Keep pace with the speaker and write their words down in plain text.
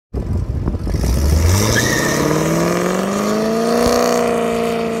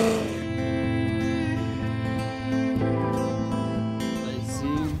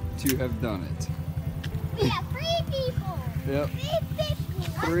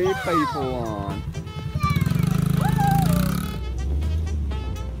3 people on.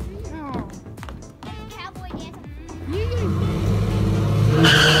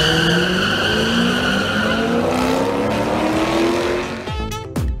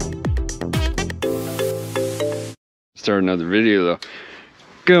 Start another video though.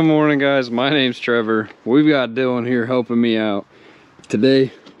 Good morning guys, my name's Trevor. We've got Dylan here helping me out.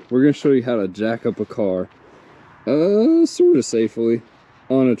 Today we're gonna show you how to jack up a car sort of safely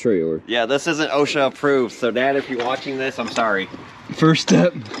on a trailer. Yeah, this isn't OSHA approved, so Dad, if you're watching this, I'm sorry. First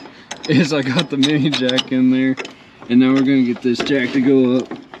step is I got the mini jack in there, and now we're gonna get this jack to go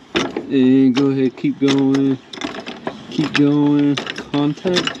up. And go ahead, keep going,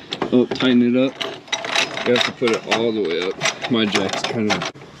 contact. Oh, tighten it up. You have to put it all the way up. My jack's kind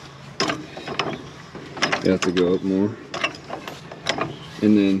of, you have to go up more.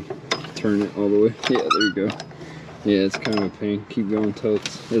 And then turn it all the way. Yeah, there you go. Yeah, it's kind of a pain. Keep going until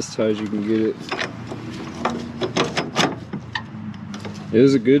it's as tight as you can get it. It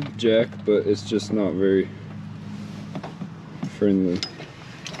is a good jack, but it's just not very friendly.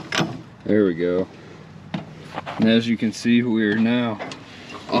 There we go. And as you can see, we're now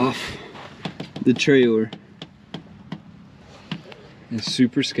off the trailer. It's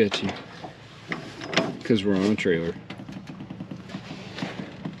super sketchy because we're on a trailer.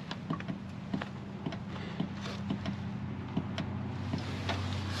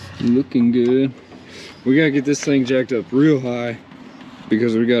 Looking good. We gotta get this thing jacked up real high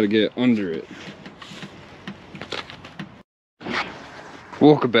because we gotta get under it.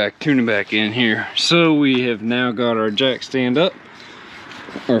 Welcome back, tuning back in here. So we have now got our jack stand up.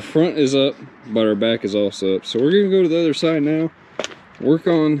 Our front is up, but our back is also up. So we're gonna go to the other side now, work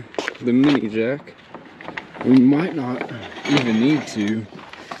on the mini jack. We might not even need to,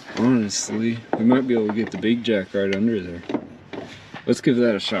 honestly. We might be able to get the big jack right under there. Let's give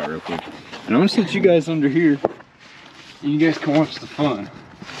that a shot real quick. And I'm gonna sit you guys under here, and you guys can watch the fun.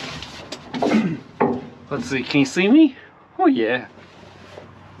 Let's see, can you see me? Oh yeah.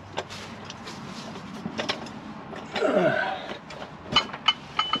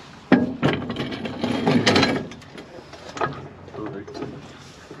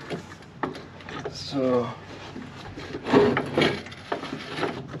 So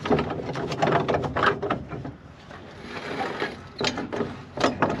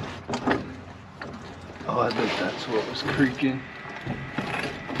oh, I think that's what was creaking.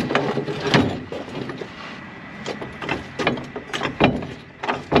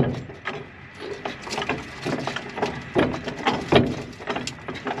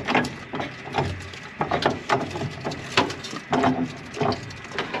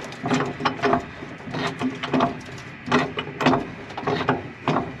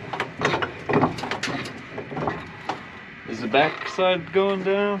 Is the back side going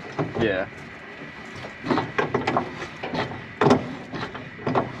down? Yeah.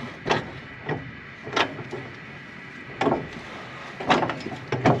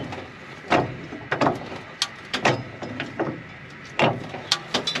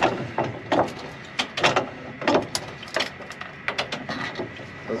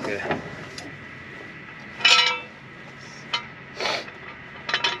 Okay.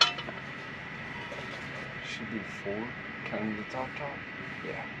 Should be 4, counting the top.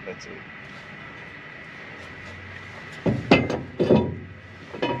 Yeah, that's it.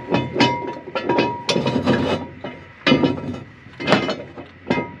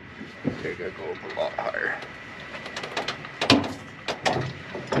 Okay, gotta go up a lot higher.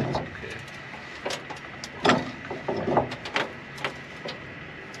 That's okay.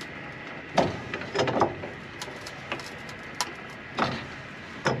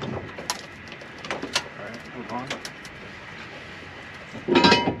 Hold on.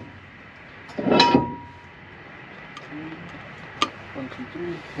 1, 2,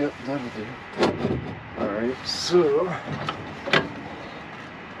 3. Yep, that'll do. Alright, so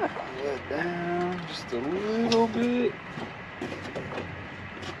let down just a little bit.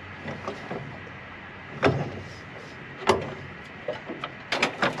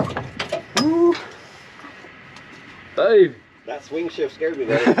 Woo. Dave! That swing shift scared me,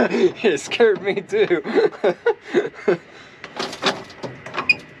 though. It scared me too.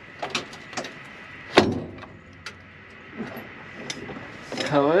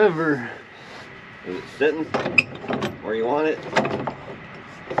 However, is it sitting where you want it?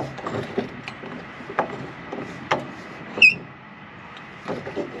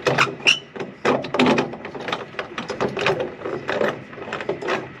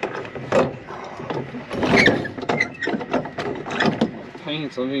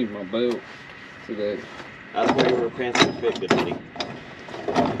 Pants, I need my belt today. That's where your pants will fit, good buddy.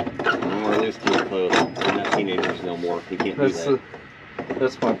 close. We're not teenagers no more. We can't do that.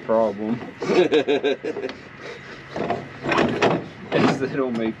 That's my problem. Is they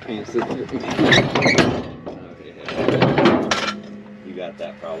don't make pants that fit me. Okay. You got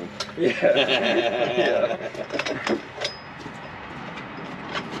that problem. Yeah. Yeah.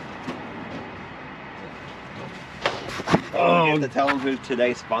 Oh, you have to tell them who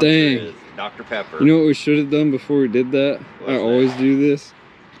today's sponsor is. Dr. Pepper. You know what we should have done before we did that? I always do this.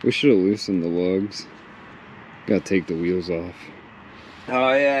 We should have loosened the lugs. Gotta take the wheels off.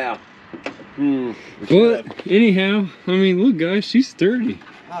 Oh yeah. But anyhow, I mean, look guys, she's sturdy.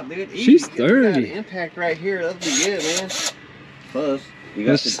 Oh dude, she's sturdy. That impact right here, that'll be good, man. Plus, you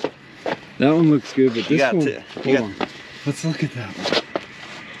got that one looks good, but this one. Hold on. Let's look at that one.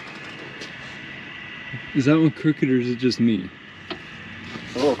 Is that one crooked or is it just me?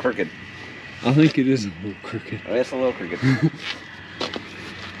 It's a little crooked. I think it is a little crooked. Oh, it's a little crooked.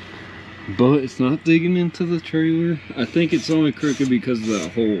 But it's not digging into the trailer. I think it's only crooked because of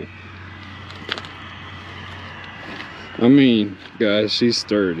that hole. I mean, guys, she's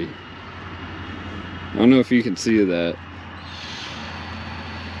sturdy. I don't know if you can see that.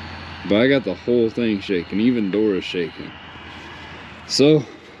 But I got the whole thing shaking. Even Dora's shaking. So,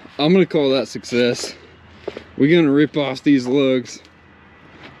 I'm going to call that success. We're going to rip off these lugs.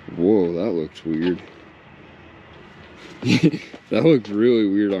 Whoa, that looks weird. That looked really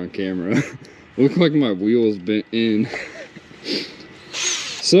weird on camera. Looked like my wheels bent in.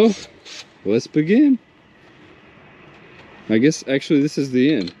 So, let's begin. I guess actually this is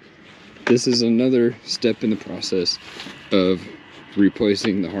the end. This is another step in the process of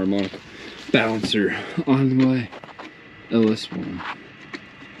replacing the Harmonic Balancer on my LS1.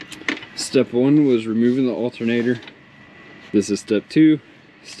 Step 1 was removing the alternator. This is step 2.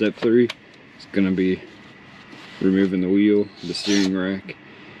 Step 3 is going to be removing the wheel, the steering rack,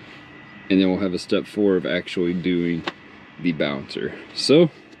 and then we'll have a step 4 of actually doing the balancer.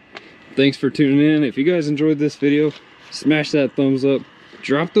 So, thanks for tuning in. If you guys enjoyed this video, smash that thumbs up.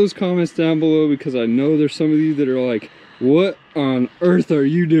 Drop those comments down below because I know there's some of you that are like, what on earth are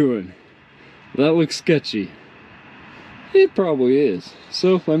you doing? That looks sketchy. It probably is.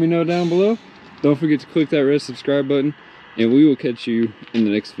 So, let me know down below. Don't forget to click that red subscribe button, and we will catch you in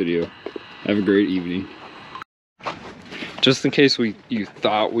the next video. Have a great evening. Just in case you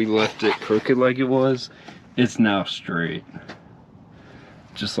thought we left it crooked like it was, it's now straight.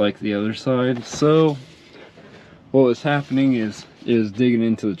 Just like the other side. So what was happening is digging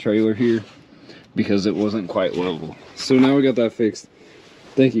into the trailer here because it wasn't quite level. So now we got that fixed.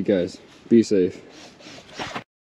 Thank you guys. Be safe.